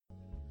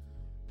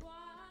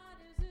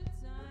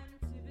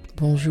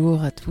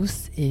Bonjour à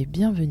tous et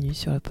bienvenue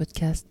sur le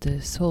podcast de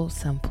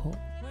Soulsample,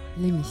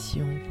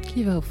 l'émission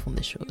qui va au fond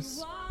des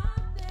choses.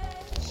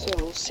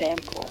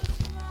 Soulsample.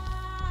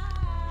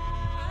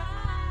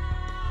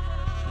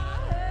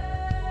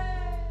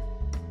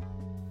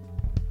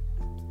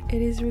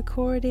 It is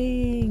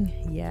recording!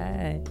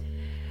 Yeah!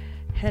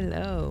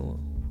 Hello!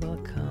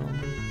 Welcome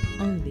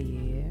on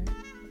the air.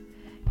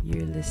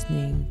 You're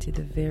listening to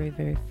the very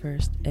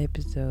first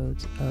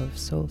episode of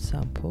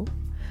Soulsample,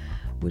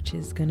 which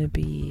is gonna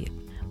be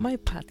my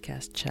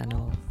podcast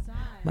channel.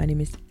 My name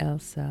is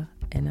Elsa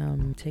and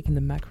I'm taking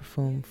the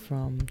microphone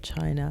from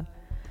China,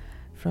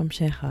 from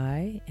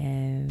Shanghai,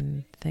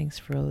 and thanks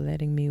for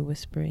letting me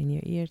whisper in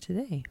your ear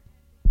today.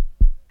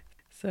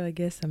 So I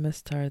guess I must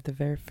start the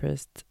very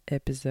first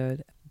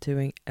episode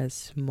doing a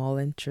small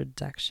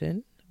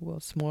introduction.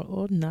 Well, small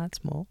or not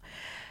small.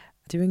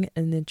 Doing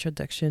an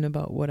introduction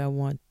about what I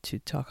want to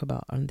talk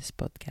about on this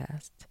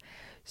podcast.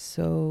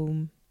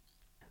 So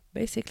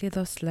basically,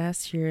 those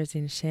last years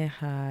in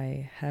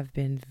Shanghai have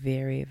been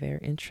very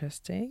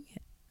interesting.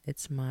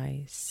 It's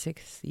my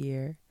 6th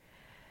year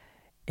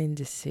in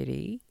the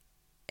city,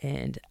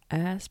 and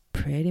as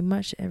pretty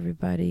much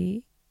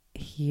everybody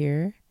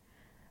here,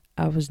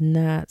 I was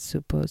not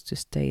supposed to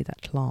stay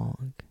that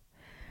long.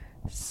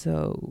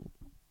 So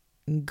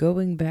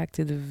going back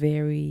to the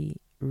very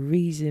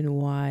reason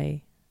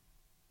why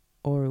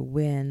or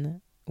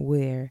when,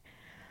 where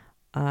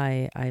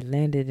I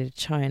landed in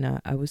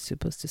China, I was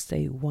supposed to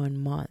stay 1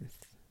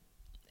 month,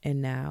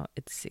 and now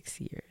it's 6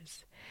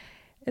 years.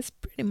 It's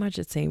pretty much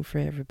the same for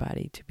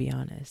everybody, to be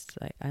honest.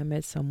 Like, I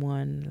met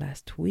someone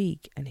last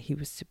week and he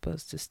was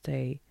supposed to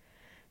stay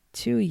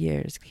 2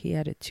 years. He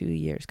had a 2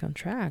 years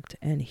contract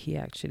and he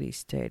actually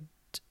stayed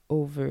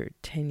over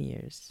 10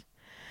 years.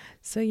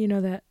 So you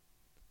know that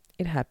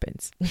it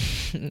happens.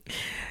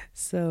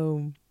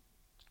 So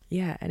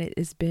yeah, and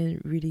it's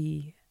been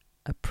really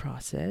a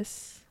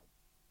process,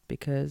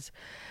 because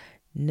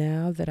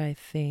now that I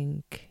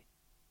think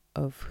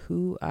of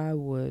who I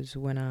was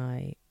when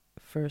I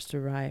first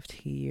arrived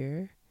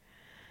here,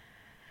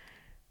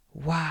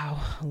 wow,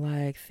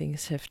 like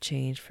things have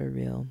changed for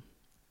real.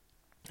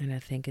 And I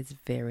think it's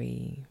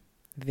very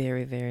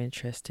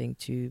interesting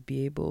to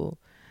be able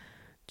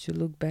to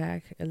look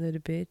back a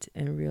little bit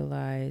and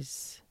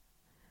realize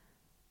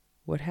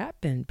what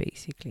happened,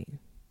 basically.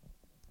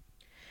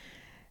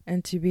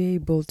 And to be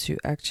able to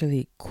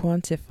actually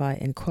quantify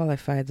and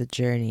qualify the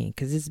journey,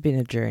 because it's been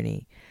a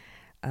journey.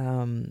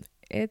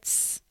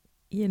 It's,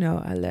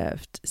 I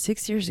left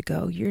 6 years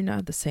ago. You're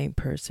not the same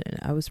person.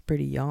 I was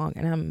pretty young,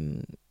 and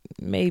I'm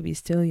maybe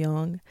still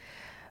young,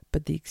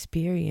 but the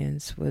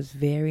experience was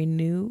very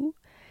new,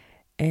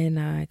 and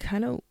I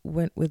kind of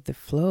went with the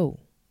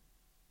flow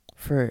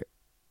for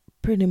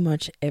pretty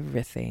much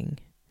everything.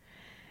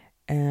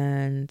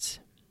 And,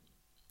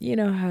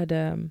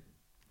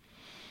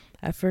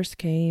 I first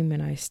came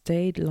and I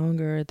stayed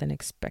longer than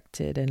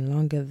expected and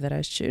longer than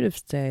I should have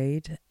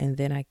stayed. And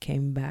then I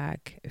came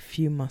back a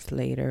few months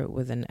later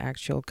with an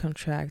actual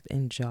contract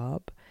and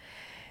job.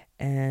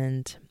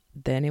 And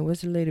then it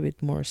was a little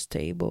bit more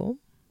stable,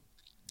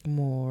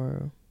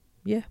 more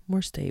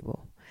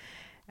stable.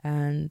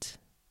 And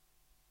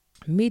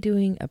me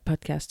doing a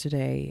podcast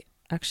today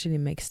actually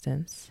makes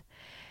sense.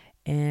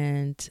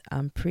 And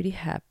I'm pretty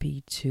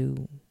happy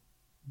to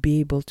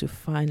be able to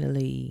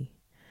finally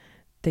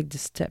take the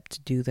step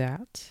to do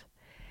that.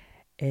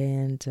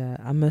 And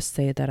I must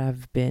say that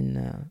I've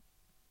been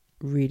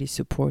really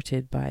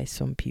supported by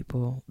some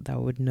people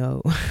that would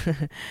know.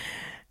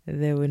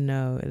 They will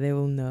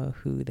know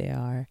who they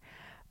are.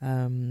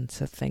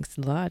 So thanks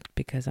a lot,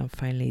 because I'm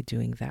finally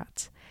doing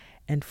that.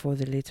 And for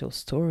the little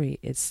story,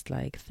 it's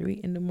like 3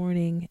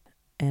 a.m.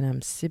 and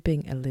I'm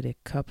sipping a little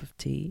cup of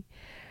tea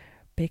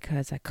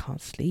because I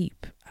can't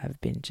sleep. I've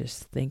been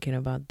just thinking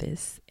about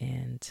this,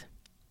 and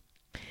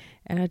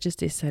I just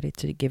decided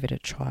to give it a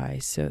try.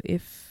 So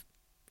if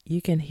you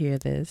can hear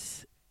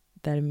this,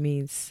 that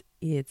means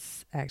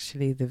it's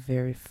actually the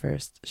very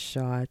first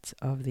shot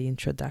of the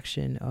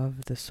introduction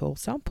of the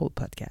Soulsample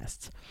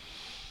podcast.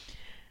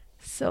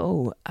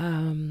 So,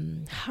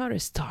 how to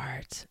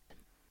start?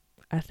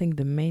 I think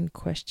the main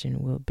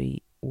question will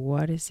be,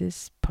 what is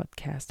this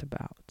podcast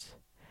about?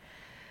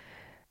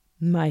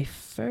 My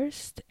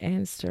first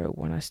answer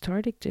when I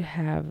started to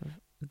have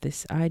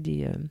this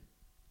idea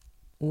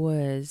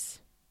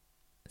was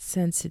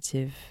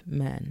sensitive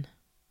men.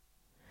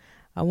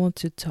 I want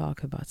to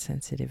talk about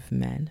sensitive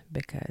men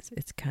because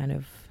it's kind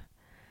of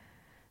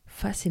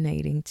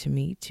fascinating to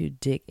me to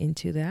dig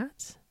into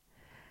that.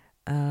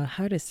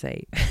 How to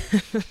say?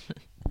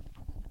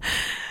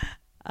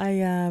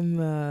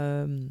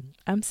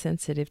 I'm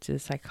sensitive to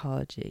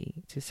psychology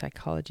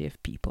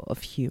of people,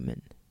 of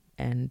human,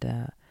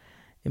 and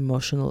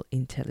emotional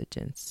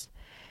intelligence.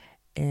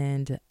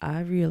 And I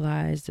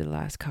realized the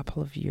last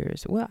couple of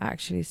years, well,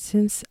 actually,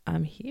 since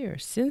I'm here,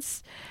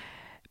 since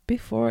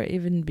before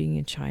even being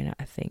in China,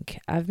 I think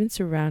I've been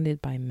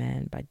surrounded by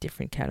men, by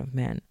different kind of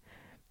men,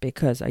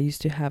 because I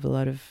used to have a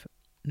lot of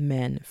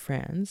men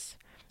friends.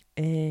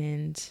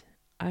 And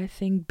I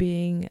think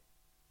being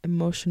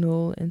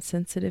emotional and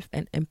sensitive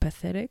and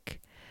empathetic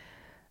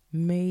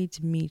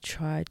made me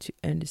try to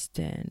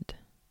understand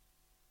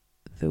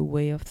the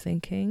way of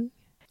thinking.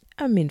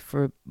 I mean,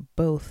 for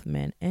both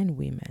men and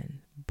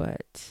women,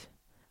 but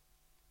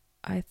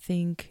I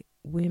think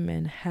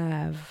women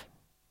have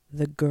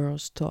the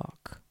girls'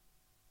 talk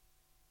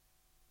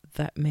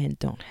that men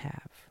don't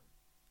have.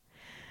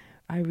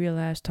 I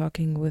realized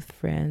talking with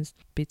friends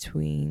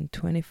between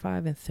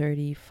 25 and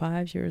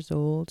 35 years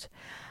old,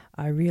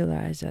 I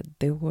realized that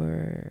they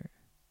were,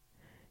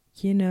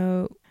 you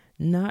know,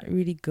 not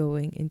really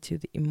going into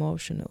the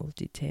emotional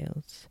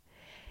details.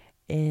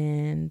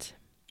 And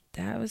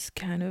that was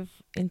kind of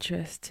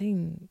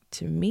interesting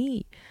to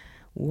me.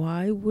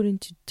 Why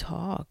wouldn't you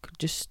talk?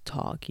 Just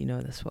talk,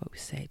 that's what we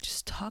say.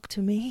 Just talk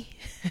to me.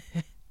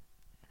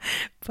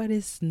 But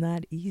it's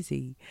not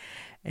easy.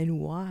 And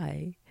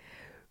why?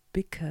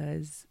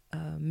 Because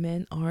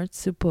men aren't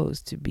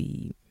supposed to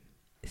be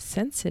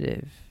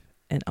sensitive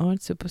and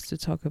aren't supposed to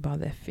talk about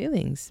their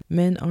feelings.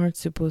 Men aren't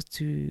supposed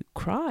to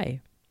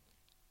cry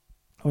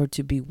or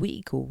to be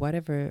weak or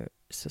whatever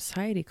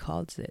society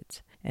calls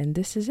it. And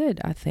this is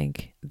it, I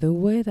think. The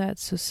way that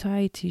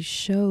society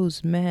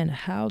shows men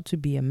how to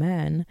be a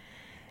man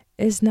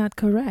is not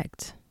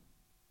correct.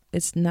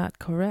 It's not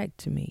correct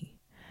to me,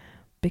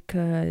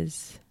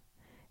 because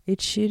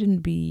it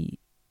shouldn't be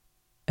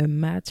a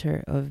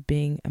matter of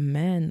being a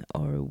man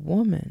or a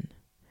woman.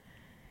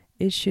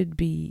 It should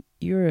be,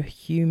 you're a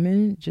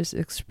human, just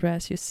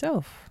express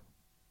yourself.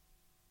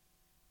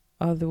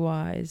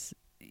 Otherwise,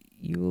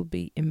 you will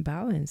be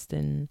imbalanced.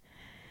 And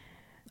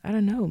I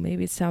don't know,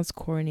 maybe it sounds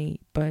corny,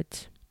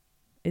 but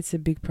it's a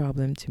big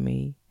problem to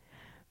me.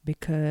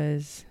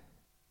 Because,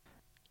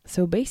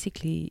 so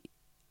basically,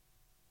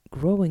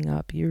 growing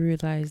up, you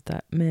realize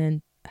that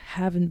men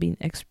haven't been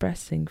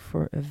expressing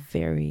for a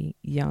very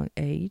young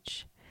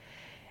age.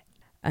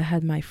 I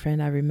had my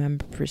friend, I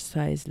remember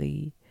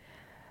precisely,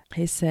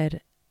 he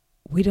said,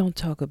 we don't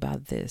talk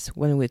about this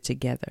when we're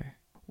together.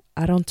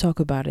 I don't talk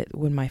about it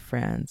with my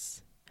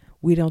friends.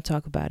 We don't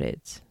talk about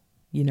it.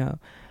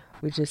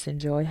 We just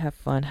enjoy, have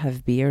fun,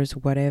 have beers,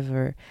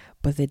 whatever,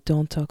 but they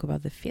don't talk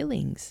about the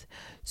feelings.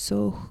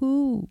 So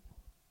who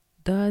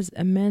does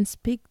a man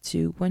speak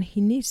to when he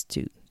needs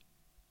to?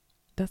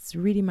 That's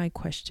really my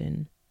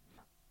question.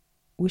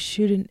 We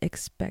shouldn't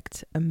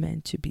expect a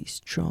man to be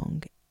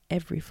strong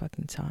every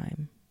fucking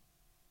time.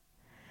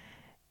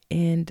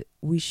 And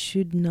we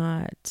should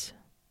not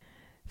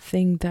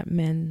think that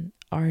men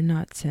are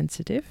not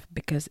sensitive,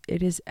 because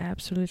it is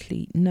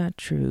absolutely not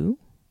true.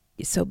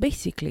 So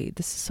basically,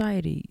 the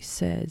society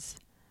says,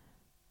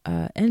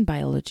 and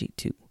biology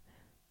too,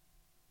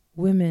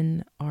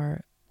 women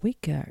are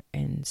weaker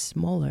and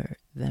smaller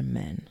than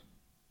men.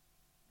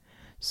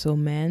 So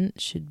men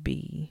should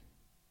be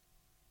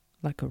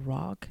like a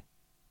rock.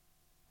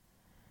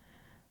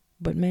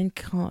 But men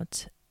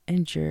can't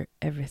endure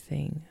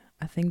everything.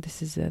 I think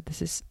this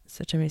is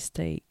such a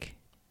mistake.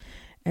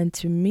 And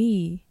to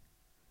me,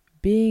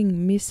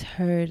 being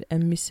misheard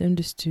and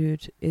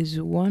misunderstood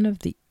is one of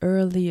the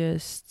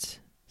earliest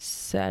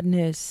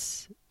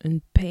sadness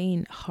and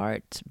pain,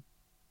 heart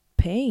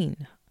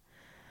pain,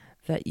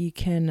 that you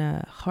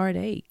can,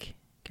 heartache,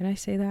 can I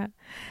say that?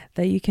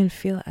 That you can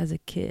feel as a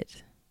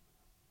kid,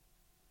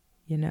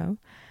 And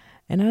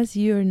as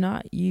you're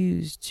not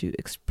used to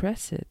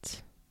express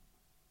it,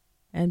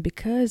 and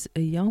because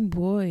a young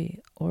boy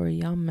or a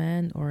young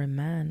man or a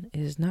man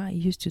is not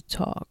used to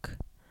talk,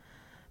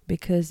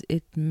 because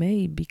it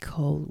may be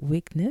called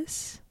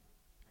weakness,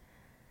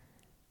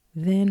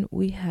 then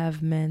we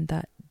have men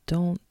that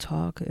don't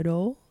talk at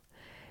all.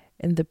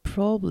 And the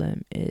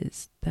problem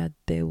is that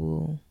they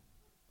will,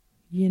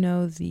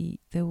 they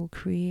will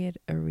create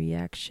a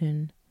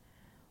reaction,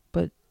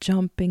 but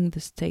jumping the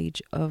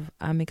stage of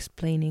I'm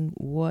explaining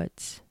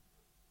what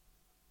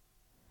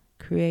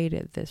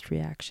created this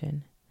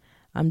reaction.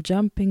 I'm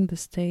jumping the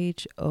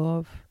stage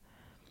of,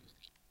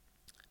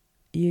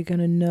 you're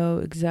gonna know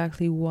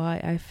exactly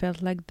why I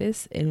felt like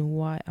this and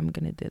why I'm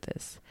gonna do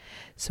this.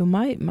 So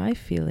my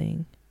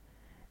feeling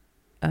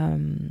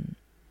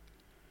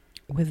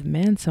with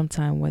men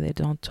sometimes, when they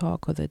don't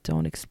talk or they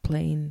don't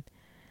explain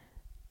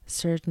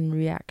certain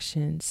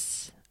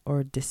reactions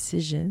or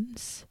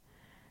decisions,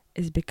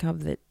 is because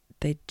that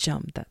they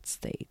jump that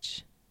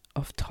stage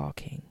of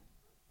talking.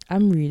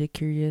 I'm really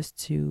curious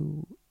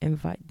to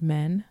invite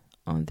men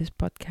on this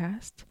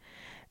podcast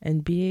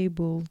and be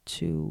able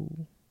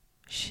to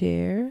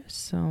share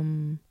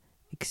some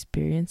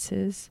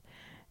experiences,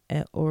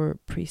 or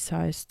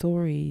precise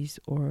stories,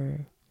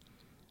 or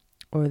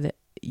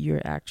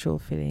your actual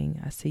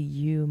feeling. I say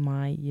you,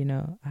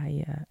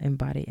 I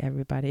embody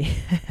everybody.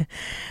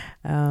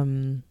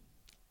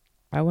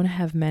 I want to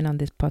have men on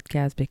this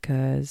podcast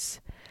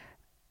because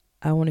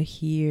I want to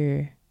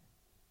hear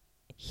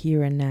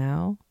here and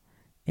now,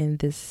 in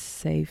this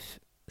safe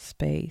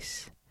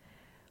space,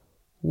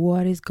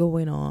 what is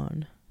going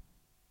on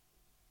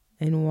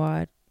and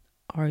what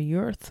are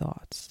your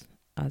thoughts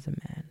as a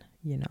man.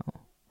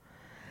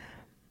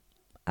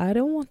 I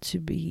don't want to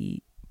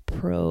be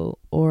pro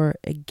or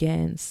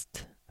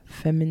against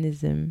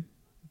feminism,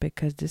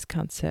 because this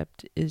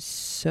concept is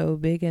so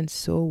big and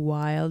so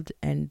wild,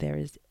 and there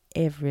is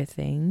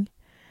everything,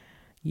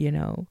 you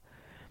know.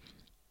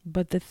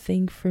 But the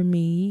thing for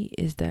me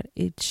is that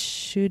it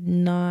should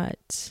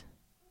not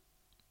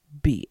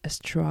be a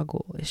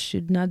struggle. It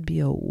should not be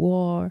a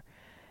war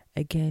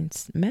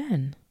against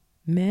men.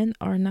 Men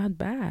are not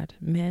bad.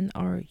 Men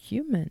are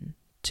human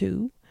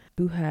too,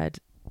 who had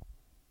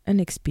an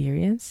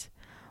experience,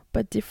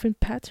 but different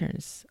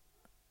patterns.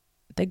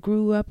 They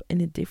grew up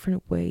in a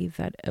different way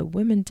that a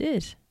woman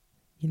did,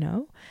 you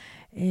know?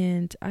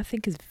 And I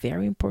think it's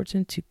very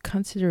important to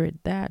consider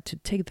that, to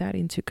take that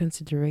into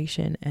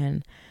consideration,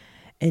 and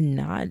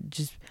not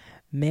just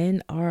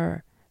men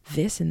are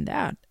this and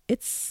that.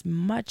 It's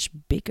much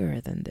bigger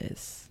than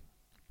this.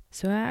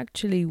 So I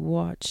actually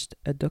watched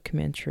a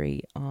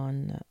documentary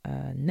on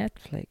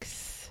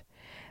Netflix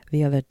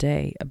the other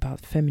day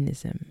about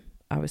feminism.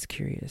 I was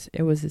curious.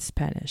 It was in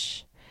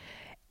Spanish.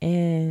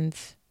 And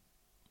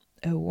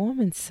a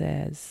woman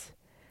says,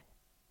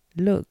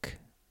 look,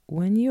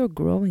 when you're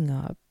growing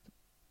up,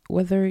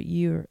 whether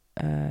you're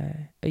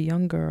a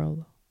young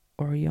girl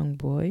or a young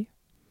boy,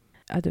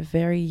 at a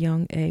very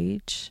young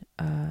age,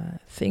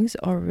 things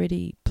are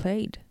already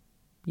played.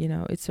 You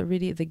know, it's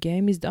already, the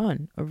game is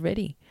done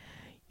already.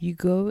 You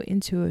go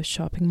into a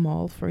shopping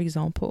mall, for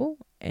example,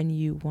 and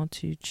you want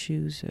to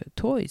choose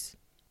toys.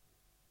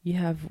 You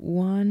have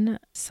one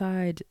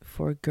side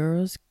for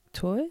girls'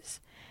 toys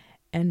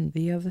and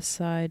the other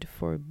side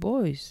for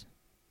boys.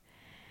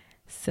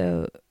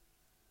 So,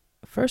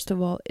 first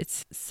of all,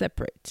 it's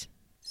separate.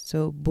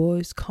 So,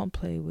 boys can't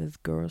play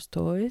with girls'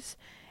 toys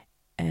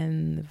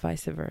and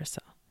vice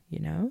versa, you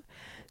know?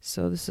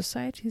 So, the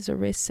society is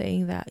already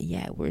saying that,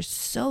 yeah, we're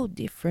so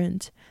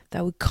different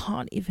that we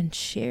can't even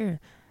share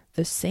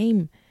the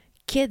same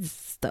kids'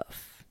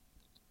 stuff,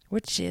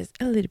 which is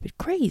a little bit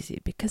crazy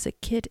because a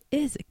kid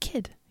is a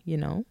kid, you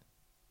know?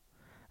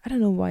 I don't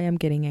know why I'm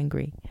getting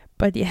angry,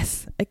 but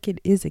yes, a kid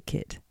is a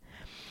kid.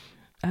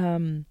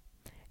 And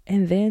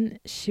then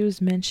she was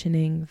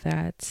mentioning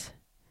that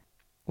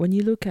when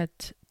you look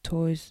at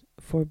toys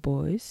for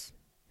boys,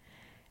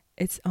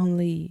 it's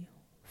only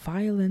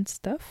violent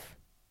stuff,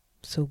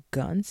 so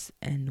guns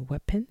and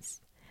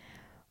weapons,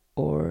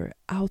 or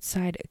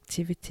outside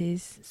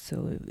activities,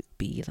 so it would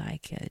be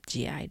like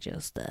GI Joe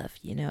stuff,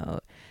 you know,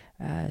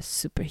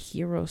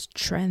 superhero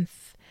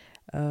strength,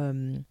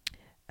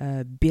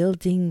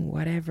 building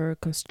whatever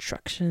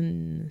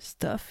construction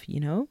stuff, you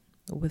know,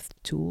 with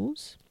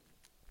tools,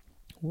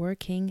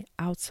 working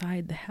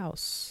outside the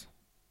house.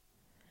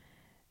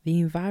 The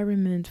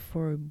environment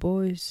for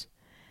boys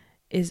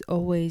is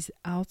always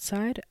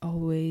outside,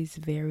 always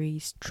very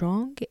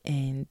strong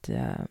and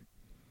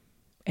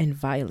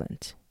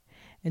violent.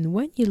 And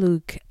when you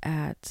look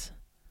at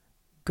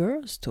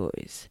girls'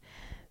 toys,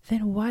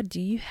 then what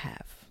do you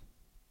have?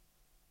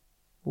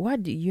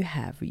 What do you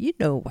have? You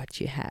know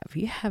what you have.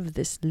 You have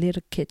this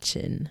little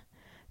kitchen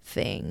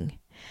thing.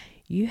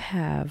 You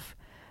have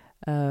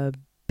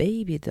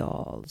baby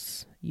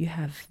dolls. You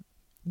have,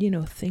 you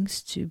know,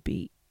 things to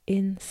be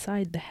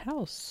inside the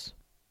house.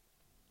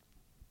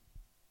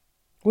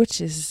 Which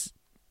is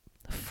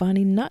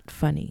funny, not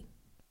funny.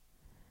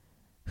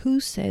 Who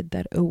said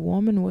that a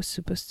woman was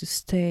supposed to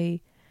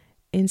stay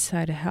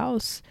inside a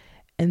house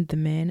and the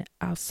man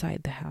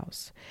outside the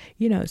house?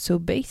 You know, so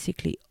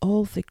basically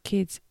all the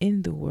kids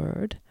in the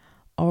world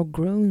are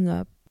growing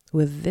up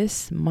with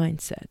this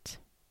mindset.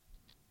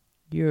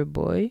 You're a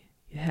boy,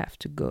 you have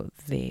to go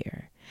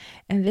there.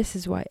 And this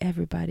is why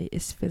everybody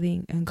is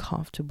feeling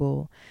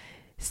uncomfortable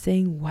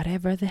saying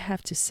whatever they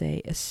have to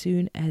say as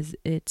soon as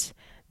it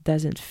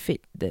doesn't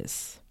fit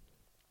this.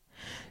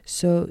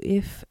 So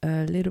if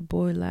a little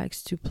boy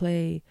likes to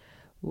play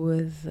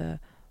with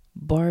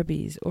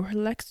Barbies or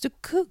likes to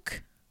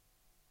cook,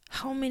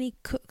 how many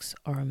cooks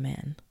are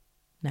men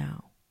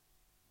now?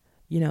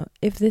 You know,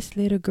 if this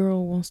little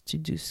girl wants to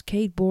do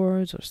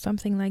skateboards or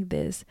something like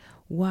this,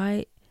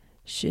 why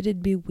should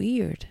it be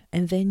weird?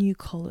 And then you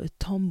call it a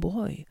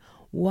tomboy.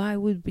 Why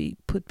would we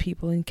put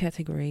people in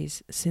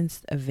categories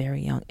since a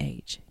very young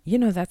age? You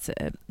know, that's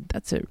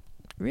a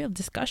real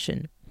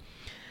discussion.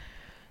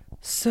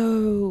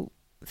 So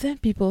then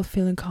people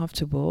feel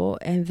uncomfortable,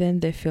 and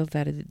then they feel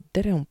that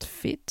they don't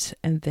fit,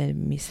 and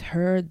then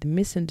misheard,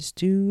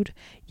 misunderstood.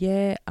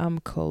 Yeah, I'm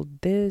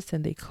called this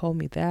and they call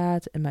me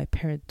that, and my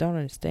parents don't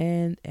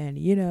understand, and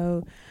you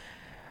know,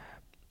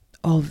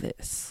 all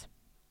this.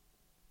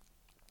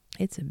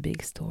 It's a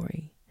big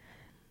story.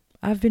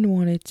 I've been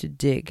wanting to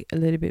dig a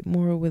little bit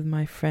more with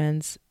my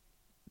friends.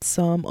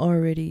 Some are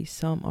ready,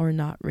 some are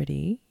not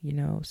ready, you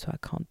know, so I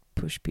can't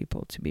push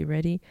people to be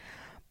ready.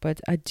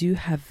 But I do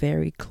have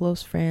very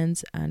close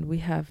friends, and we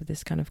have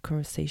this kind of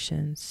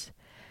conversations.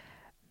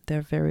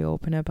 They're very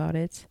open about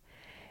it.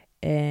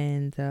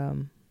 And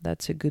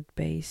that's a good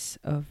base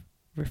of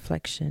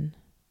reflection.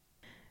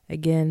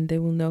 Again, they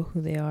will know who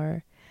they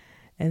are.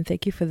 And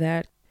thank you for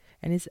that.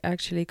 And it's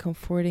actually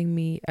comforting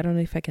me. I don't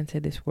know if I can say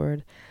this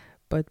word,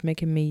 but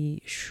making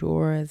me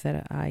sure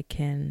that I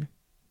can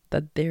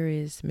that there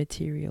is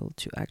material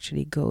to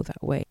actually go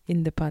that way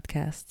in the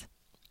podcast.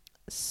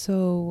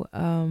 So,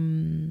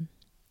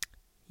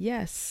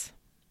 yes,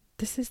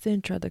 this is the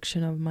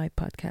introduction of my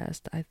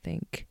podcast. I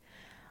think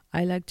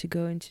I like to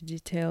go into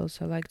details.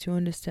 I like to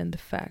understand the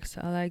facts.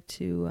 I like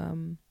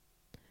to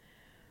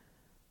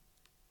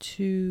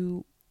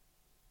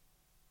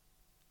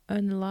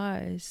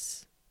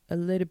analyze a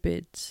little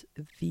bit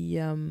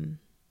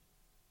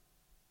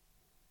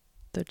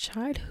the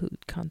childhood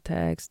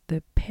context,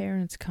 the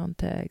parents'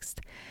 context,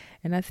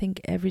 and I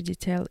think every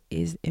detail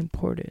is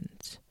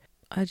important.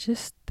 I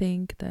just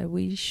think that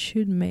we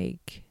should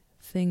make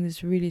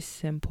things really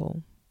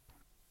simple.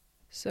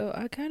 So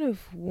I kind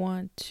of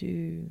want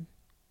to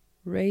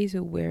raise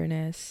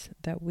awareness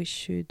that we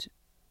should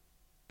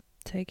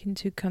take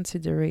into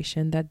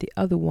consideration that the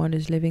other one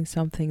is living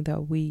something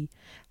that we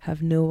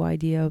have no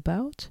idea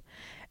about,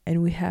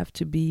 and we have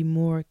to be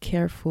more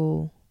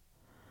careful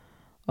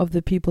of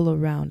the people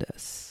around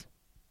us.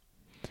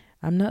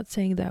 I'm not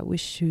saying that we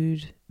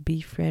should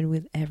be friends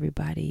with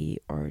everybody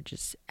or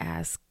just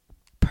ask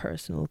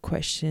personal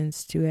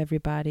questions to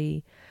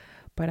everybody,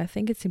 but I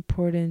think it's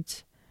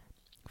important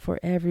for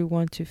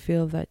everyone to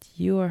feel that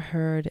you are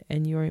heard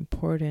and you're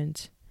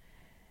important,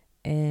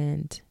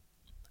 and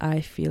I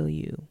feel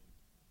you.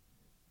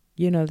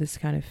 You know, this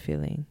kind of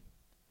feeling.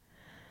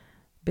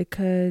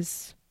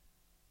 Because,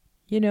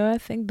 I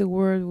think the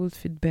world would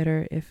fit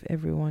better if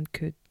everyone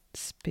could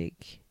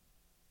speak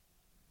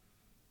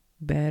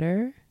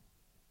better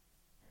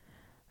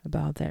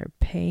about their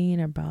pain,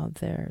 about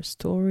their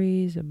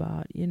stories,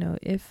 about,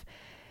 if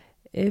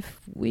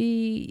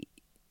we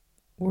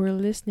were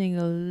listening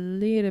a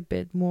little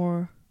bit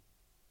more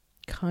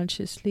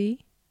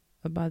consciously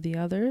about the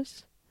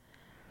others,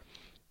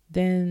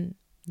 then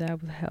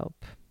that would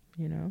help,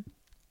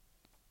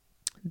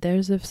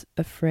 There's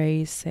a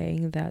phrase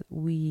saying that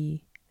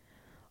we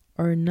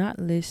are not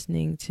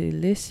listening to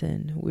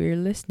listen, we're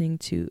listening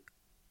to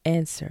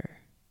answer.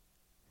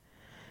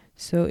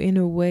 So in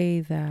a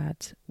way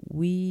that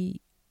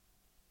we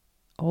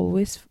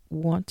always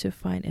want to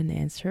find an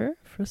answer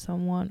for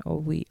someone, or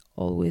we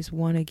always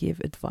want to give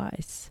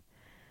advice,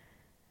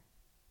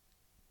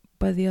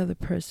 but the other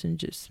person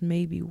just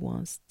maybe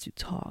wants to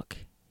talk,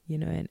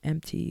 and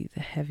empty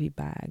the heavy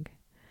bag.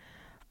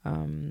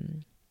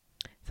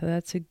 So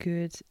that's a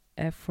good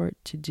effort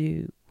to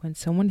do when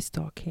someone is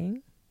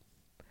talking.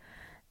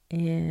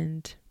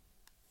 And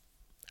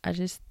I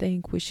just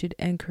think we should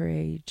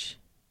encourage.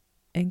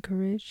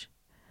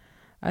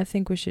 I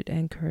think we should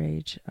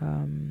encourage,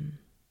 I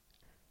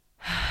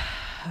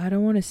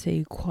don't want to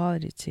say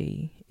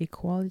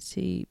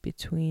equality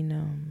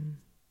between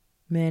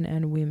men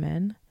and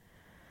women,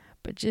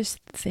 but just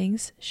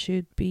things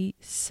should be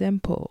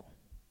simple.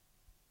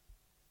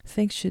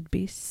 Things should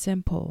be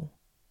simple.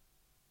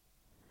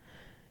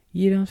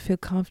 You don't feel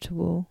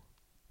comfortable,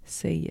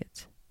 say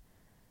it.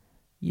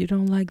 You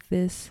don't like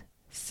this,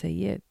 say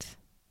it.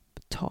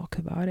 Talk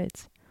about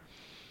it.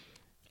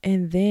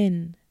 And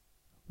then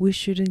we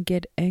shouldn't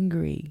get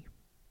angry,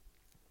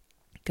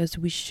 because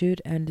we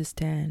should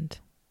understand.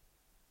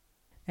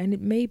 And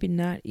it may be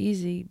not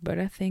easy, but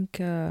I think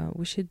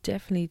we should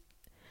definitely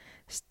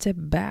step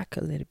back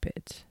a little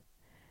bit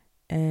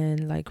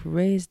and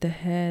raise the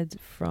head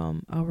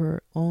from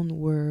our own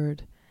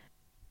word.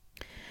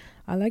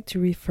 I like to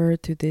refer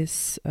to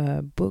this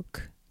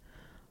book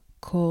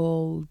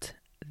called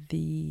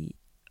The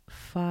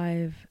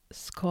 5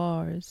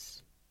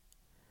 Scars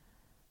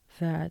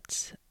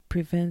That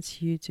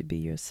Prevents You to Be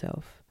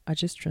Yourself. I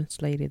just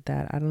translated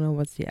that. I don't know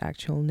what's the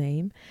actual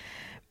name,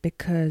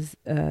 because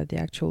the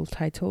actual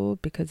title,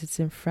 because it's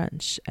in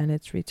French and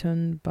it's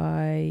written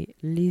by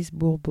Lise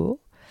Bourbeau,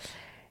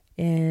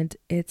 and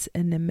it's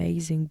an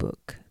amazing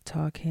book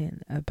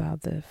talking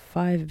about the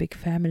 5 big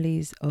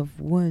families of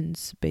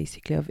wounds,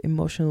 basically of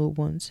emotional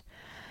wounds,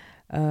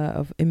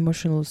 of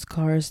emotional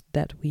scars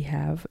that we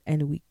have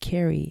and we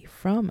carry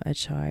from a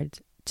child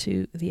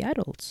to the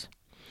adults.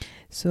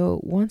 So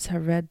once I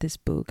read this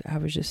book, I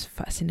was just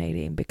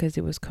fascinating because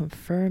it was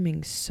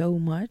confirming so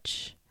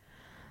much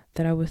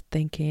that I was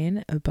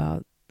thinking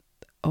about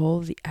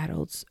all the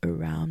adults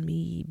around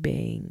me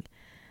being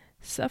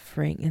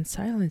suffering in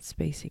silence,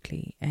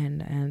 basically,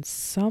 and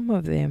some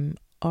of them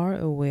are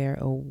aware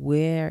of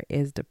where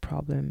is the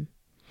problem,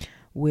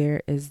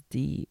 where is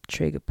the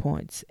trigger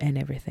points and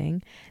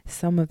everything.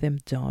 Some of them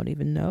don't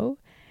even know,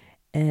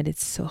 and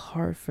it's so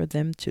hard for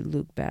them to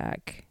look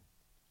back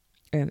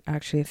and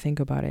actually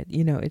think about it.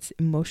 It's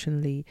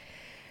emotionally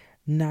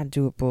not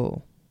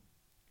doable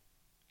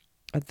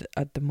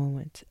at the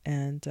moment,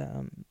 and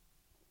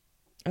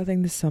I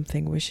think this is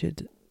something we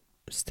should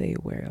stay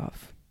aware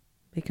of,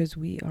 because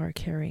we are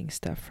carrying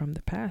stuff from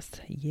the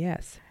past.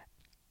 Yes,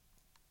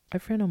 a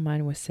friend of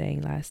mine was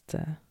saying last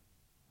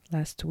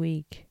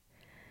week,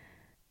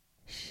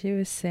 she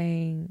was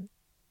saying,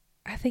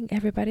 I think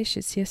everybody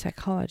should see a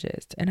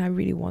psychologist, and I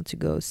really want to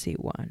go see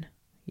one,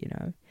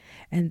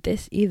 and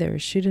this either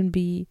shouldn't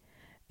be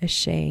a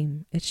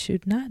shame. It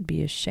should not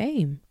be a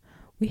shame.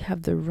 We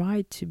have the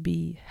right to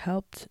be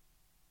helped,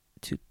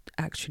 to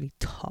actually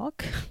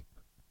talk.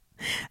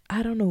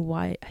 I don't know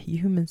why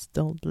humans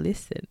don't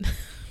listen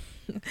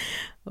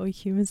or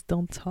humans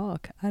don't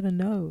talk. I don't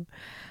know.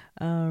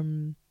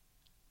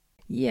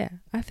 Yeah,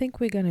 I think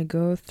we're gonna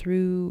go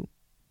through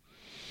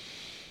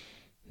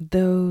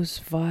those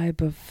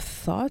vibe of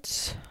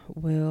thoughts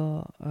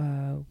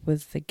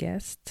with the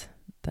guests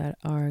that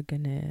are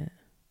gonna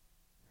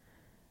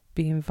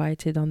be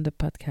invited on the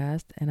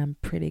podcast, and I'm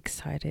pretty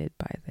excited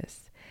by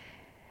this.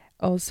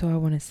 Also, I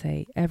want to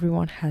say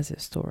everyone has a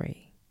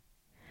story.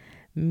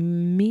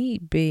 Me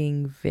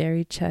being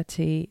very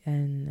chatty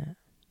and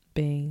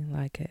being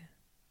like a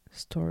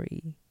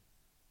story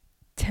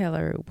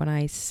teller when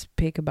I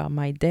speak about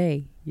my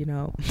day,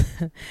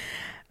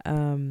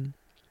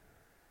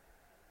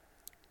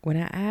 when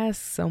I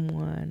ask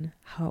someone,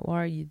 how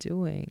are you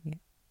doing?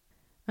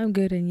 I'm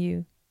good, and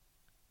you?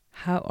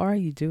 How are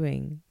you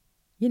doing?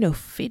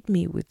 Feed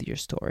me with your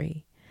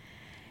story.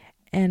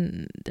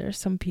 And there's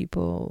some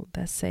people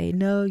that say,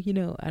 no,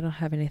 I don't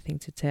have anything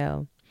to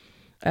tell.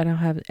 I don't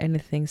have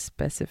anything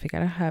specific. I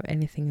don't have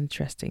anything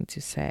interesting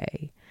to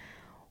say.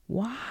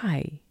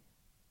 Why?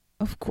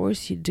 Of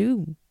course you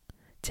do.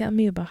 Tell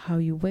me about how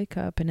you wake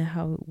up and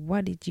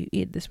what did you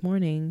eat this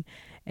morning?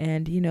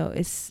 And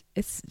it's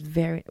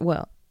very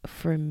well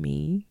for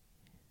me.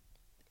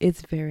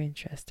 It's very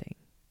interesting.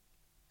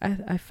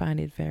 I find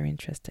it very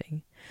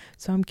interesting.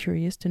 So I'm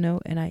curious to know,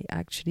 and I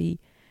actually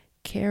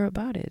care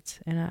about it,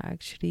 and I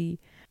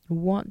actually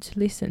want to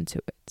listen to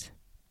it.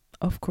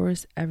 Of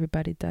course,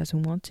 everybody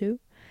doesn't want to.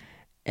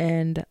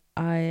 And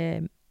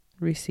I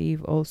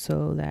receive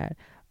also that,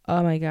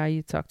 oh my God,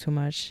 you talk too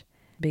much.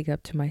 Big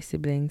up to my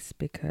siblings,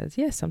 because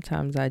yes,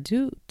 sometimes I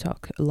do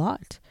talk a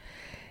lot.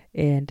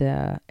 And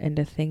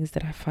the things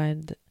that I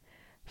find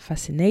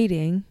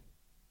fascinating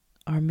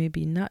are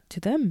maybe not to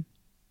them,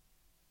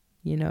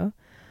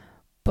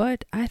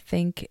 But I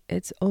think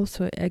it's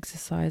also an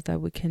exercise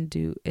that we can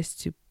do, is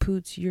to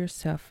put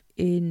yourself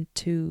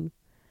into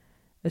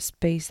a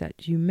space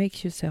that you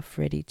make yourself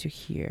ready to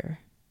hear.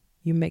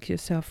 You make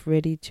yourself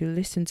ready to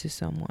listen to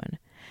someone.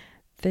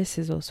 This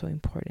is also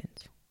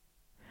important.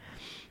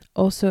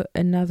 Also,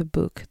 another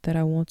book that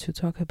I want to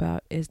talk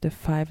about is The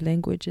 5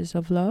 Languages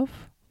of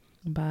Love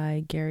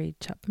by Gary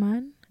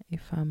Chapman,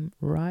 if I'm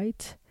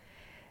right.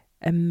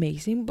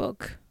 Amazing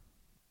book.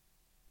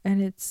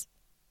 And it's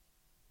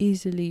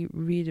easily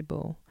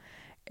readable.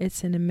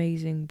 It's an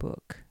amazing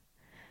book.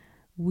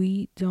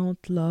 We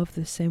don't love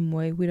the same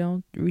way. We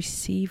don't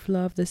receive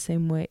love the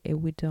same way,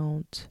 and we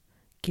don't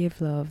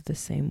give love the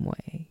same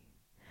way.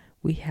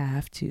 We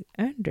have to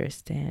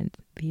understand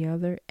the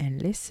other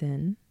and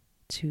listen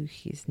to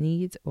his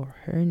needs or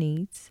her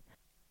needs,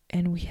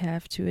 and we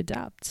have to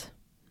adapt,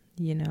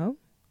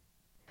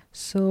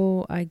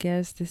 So I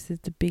guess this is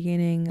the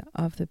beginning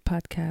of the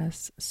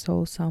podcast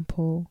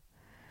Soulsample,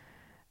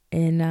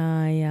 and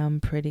I am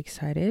pretty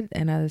excited,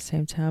 and at the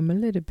same time a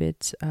little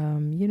bit,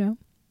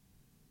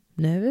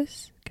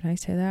 nervous. Can I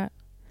say that?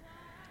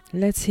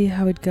 Let's see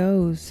how it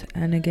goes.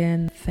 And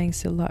again,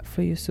 thanks a lot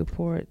for your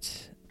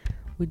support.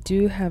 We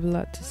do have a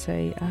lot to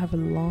say. I have a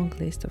long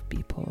list of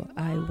people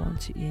I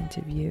want to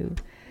interview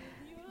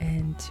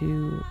and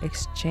to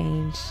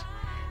exchange.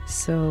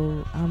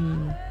 So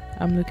I'm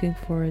looking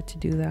forward to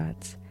do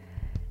that,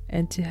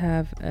 and to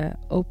have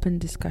open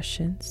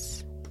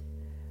discussions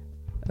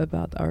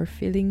about our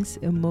feelings,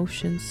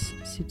 emotions,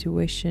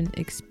 situation,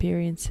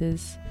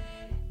 experiences,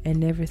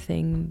 and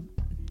everything,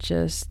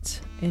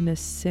 just in a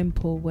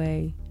simple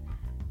way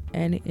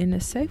and in a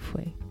safe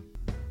way.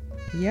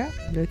 Yeah,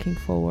 looking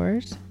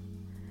forward.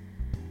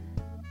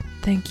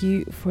 Thank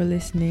you for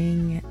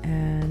listening,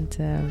 and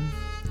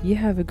you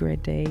have a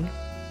great day.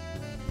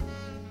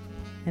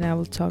 And I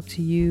will talk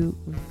to you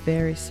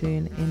very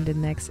soon in the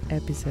next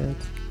episode.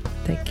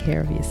 Take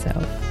care of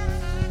yourself.